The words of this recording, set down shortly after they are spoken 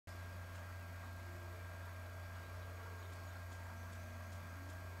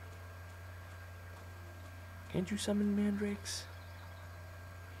Can't you summon mandrakes?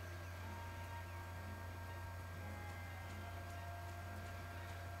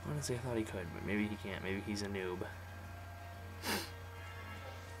 Honestly, I thought he could, but maybe he can't. Maybe he's a noob.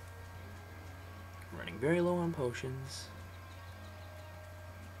 Running very low on potions.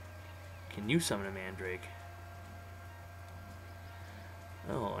 Can you summon a mandrake?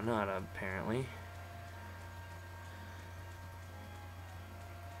 Oh, not apparently.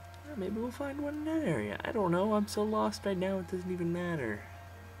 Well, maybe we'll find one in that area. I don't know. I'm so lost right now it doesn't even matter.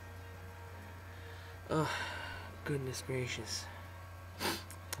 Ugh, goodness gracious.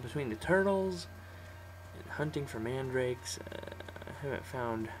 Between the turtles and hunting for mandrakes, I haven't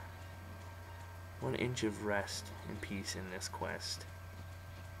found 1 inch of rest and peace in this quest.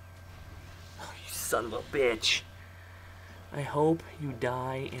 Oh, you son of a bitch! I hope you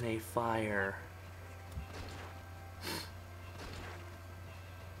die in a fire.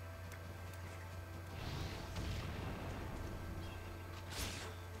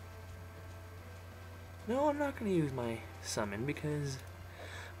 No, I'm not going to use my summon because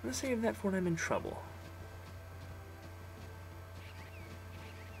I'm going to save that for when I'm in trouble.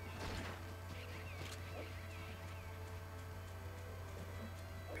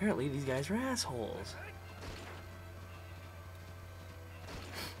 Apparently these guys are assholes.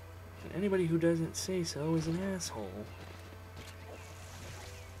 And anybody who doesn't say so is an asshole.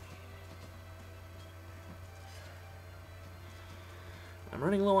 I'm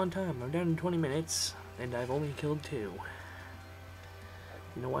running low on time. I'm down to 20 minutes, and I've only killed 2.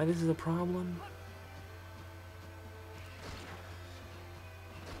 You know why this is a problem?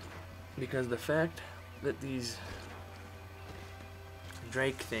 Because the fact that these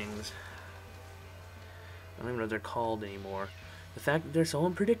Drake things, I don't even know what they're called anymore, the fact that they're so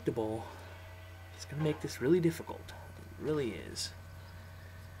unpredictable is going to make this really difficult. It really is.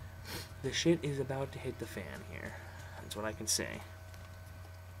 The shit is about to hit the fan here. That's what I can say.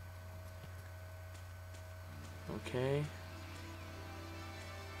 Okay.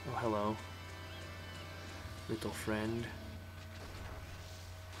 Oh, hello. Little friend.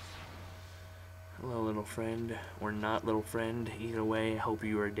 Hello, little friend. Or not little friend. Either way, I hope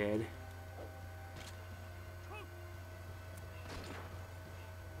you are dead.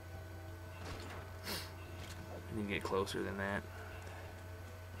 I need to get closer than that.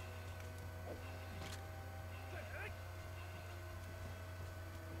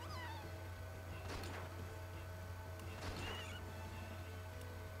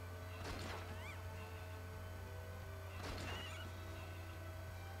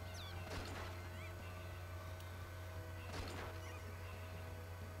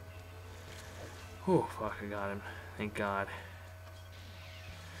 Oh, fuck, I got him. Thank God.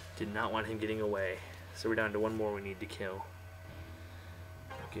 Did not want him getting away. So we're down to 1 more we need to kill.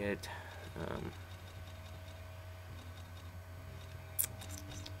 Get, I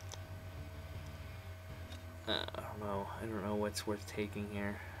don't know. I don't know what's worth taking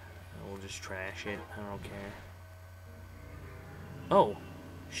here. We'll just trash it. I don't care. Oh,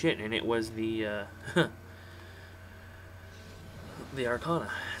 shit, and it was the, the Arcana.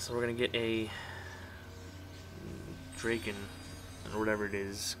 So we're gonna get a Draken, or whatever it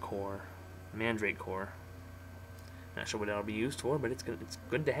is, core. Mandrake core. Not sure what that'll be used for, but it's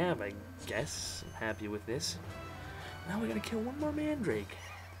good to have, I guess. I'm happy with this. Now we gotta kill 1 more Mandrake.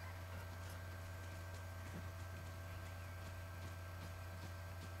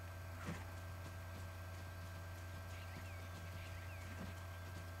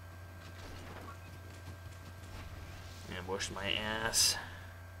 Ambushed my ass.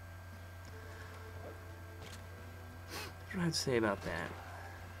 What do I have to say about that?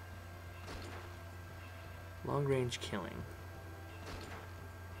 Long range killing.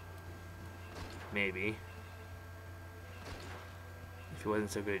 Maybe. If he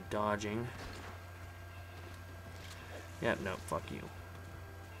wasn't so good at dodging. Yep, no, fuck you.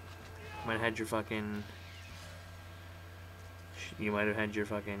 Might have had your fucking... You might have had your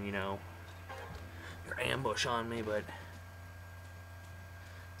fucking, you know, your ambush on me, but...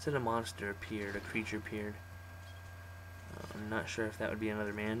 Instead a monster appeared, a creature appeared. I'm not sure if that would be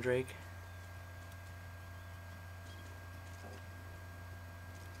another Mandrake.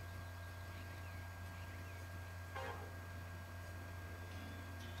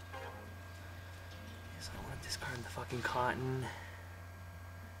 Yes, I want to discard the fucking cotton.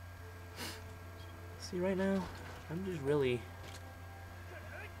 See, right now, I'm just really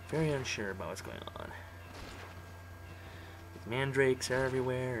very unsure about what's going on. Mandrakes are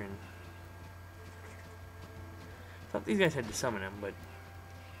everywhere, and I thought these guys had to summon him, but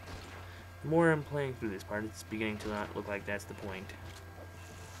the more I'm playing through this part, it's beginning to not look like that's the point.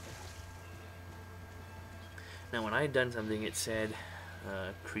 Now, when I had done something, it said,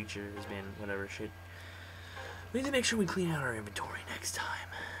 creature has been whatever shit. We need to make sure we clean out our inventory next time,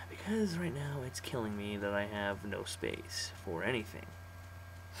 because right now it's killing me that I have no space for anything.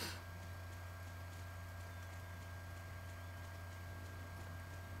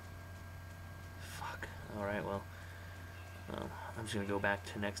 Fuck. Alright, well, I'm just gonna go back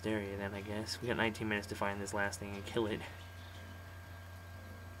to the next area then, I guess. We got 19 minutes to find this last thing and kill it.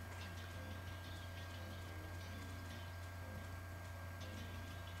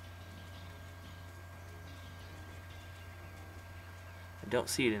 I don't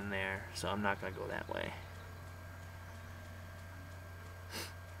see it in there, so I'm not gonna go that way.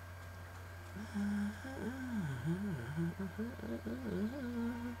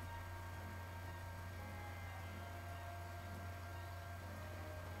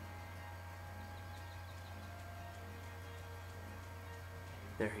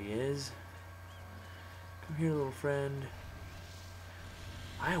 There he is. Come here, little friend.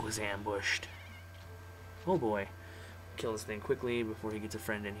 I was ambushed. Oh boy. Kill this thing quickly before he gets a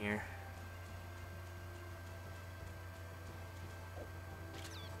friend in here.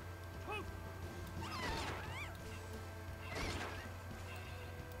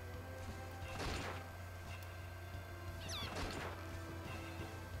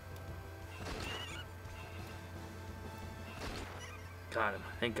 Got him.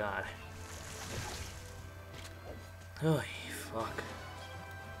 Thank God. Oh, fuck.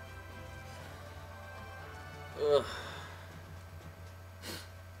 Ugh.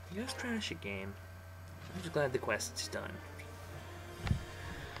 You guys trash a game. I'm just glad the quest's done.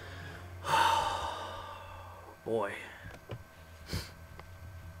 Boy.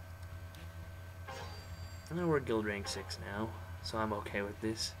 I know we're guild rank 6 now, so I'm okay with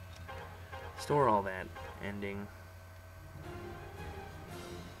this. Store all that. Ending.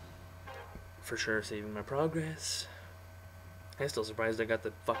 For sure saving my progress. I'm still surprised I got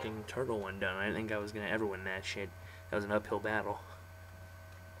the fucking turtle one done. I didn't think I was gonna ever win that shit. That was an uphill battle.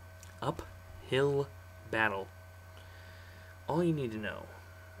 Uphill battle. All you need to know.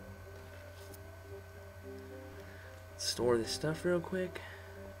 Store this stuff real quick.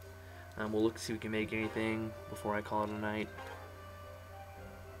 We'll look to see if we can make anything before I call it a night.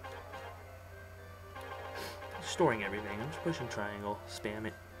 Storing everything. I'm just pushing triangle. Spam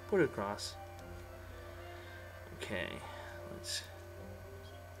it. Put it across. Okay. Let's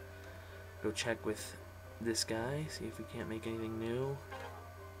go check with this guy. See if we can't make anything new.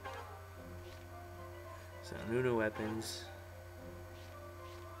 So, new weapons.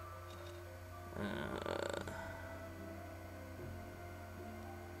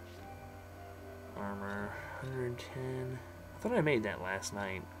 Armor, 110. I thought I made that last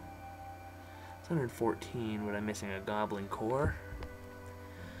night. It's 114, but I'm missing a goblin core.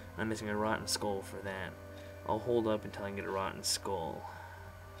 I'm missing a rotten skull for that. I'll hold up until I can get a rotten skull.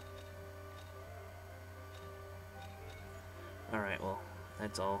 Alright, well,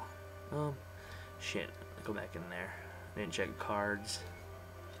 that's all. Shit. Go back in there. I didn't check cards.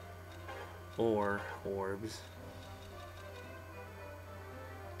 Or orbs.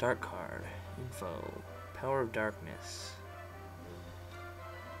 Dark card. Info. Power of darkness.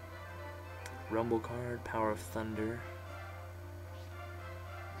 Rumble card. Power of thunder.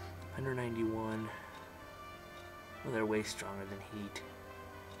 191. Well, they're way stronger than heat.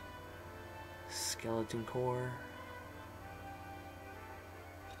 Skeleton core.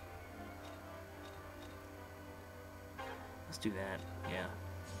 Let's do that, yeah.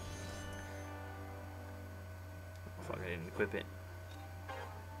 Fuck, I didn't equip it.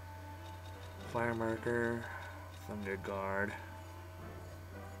 Fire marker, thunder guard.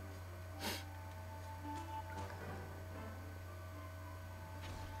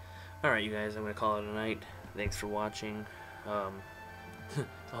 Alright, you guys, I'm gonna call it a night. Thanks for watching. I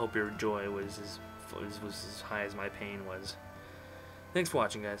hope your joy was as high as my pain was. Thanks for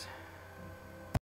watching, guys.